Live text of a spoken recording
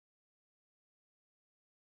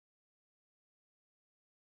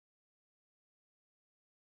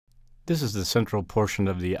This is the central portion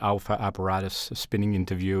of the alpha apparatus spinning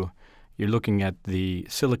into view. You're looking at the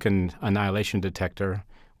silicon annihilation detector,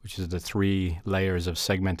 which is the 3 layers of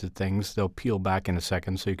segmented things. They'll peel back in a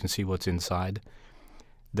second so you can see what's inside.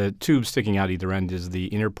 The tube sticking out either end is the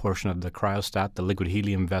inner portion of the cryostat, the liquid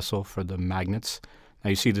helium vessel for the magnets. Now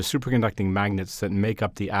you see the superconducting magnets that make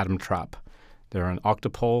up the atom trap. There are an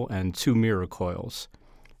octopole and 2 mirror coils.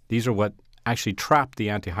 These are what actually trap the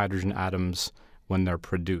antihydrogen atoms when they're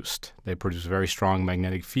produced. They produce very strong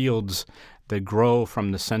magnetic fields that grow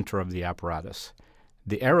from the center of the apparatus.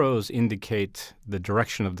 The arrows indicate the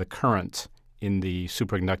direction of the current in the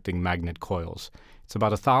superconducting magnet coils. It's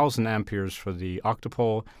about 1,000 amperes for the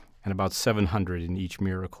octopole and about 700 in each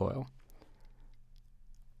mirror coil.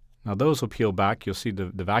 Now those will peel back. You'll see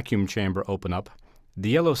the vacuum chamber open up. The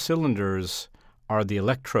yellow cylinders are the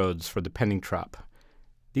electrodes for the pending trap.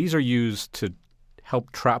 These are used to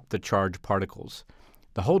help trap the charged particles.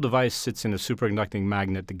 The whole device sits in a superconducting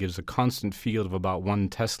magnet that gives a constant field of about 1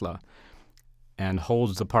 Tesla and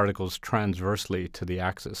holds the particles transversely to the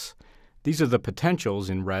axis. These are the potentials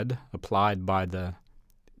in red applied by the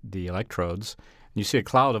electrodes. You see a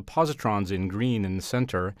cloud of positrons in green in the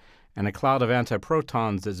center and a cloud of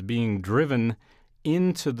antiprotons that's being driven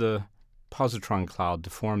into the positron cloud to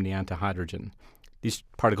form the antihydrogen. These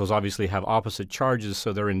particles obviously have opposite charges,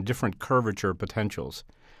 so they're in different curvature potentials.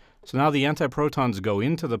 So now the antiprotons go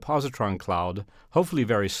into the positron cloud, hopefully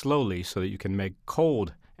very slowly so that you can make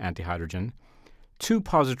cold antihydrogen. 2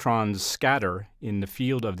 positrons scatter in the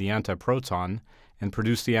field of the antiproton and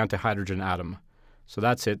produce the antihydrogen atom. So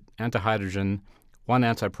that's it, antihydrogen, 1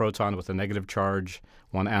 antiproton with a negative charge,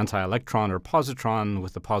 1 anti-electron or positron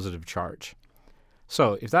with a positive charge.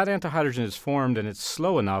 So if that antihydrogen is formed and it's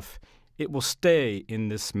slow enough, it will stay in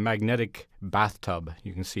this magnetic bathtub.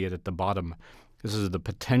 You can see it at the bottom. This is the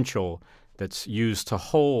potential that's used to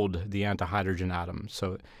hold the antihydrogen atom.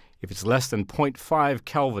 So if it's less than 0.5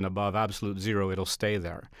 Kelvin above absolute zero, it'll stay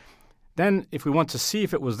there. Then if we want to see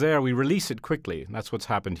if it was there, we release it quickly. That's what's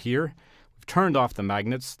happened here. We've turned off the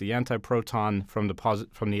magnets. The antiproton from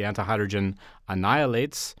the antihydrogen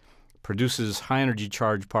annihilates, produces high-energy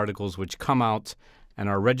charged particles which come out and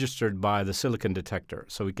are registered by the silicon detector.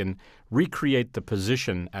 So we can recreate the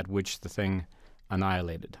position at which the thing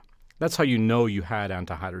annihilated. That's how you know you had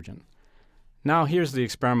antihydrogen. Now here's the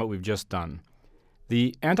experiment we've just done.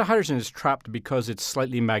 The antihydrogen is trapped because it's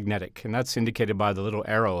slightly magnetic, and that's indicated by the little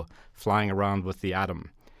arrow flying around with the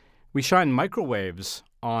atom. We shine microwaves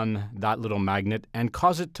on that little magnet and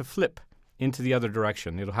cause it to flip into the other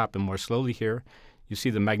direction. It'll happen more slowly here. You see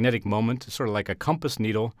the magnetic moment, sort of like a compass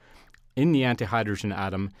needle in the antihydrogen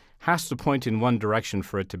atom, has to point in one direction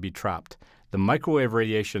for it to be trapped. The microwave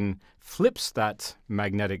radiation flips that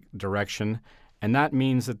magnetic direction, and that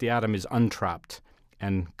means that the atom is untrapped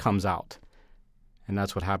and comes out. And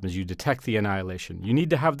that's what happens. You detect the annihilation. You need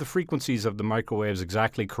to have the frequencies of the microwaves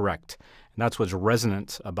exactly correct. And that's what's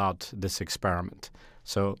resonant about this experiment.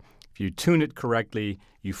 So if you tune it correctly,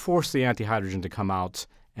 you force the antihydrogen to come out,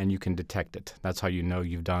 and you can detect it. That's how you know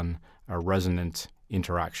you've done a resonant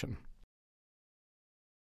interaction.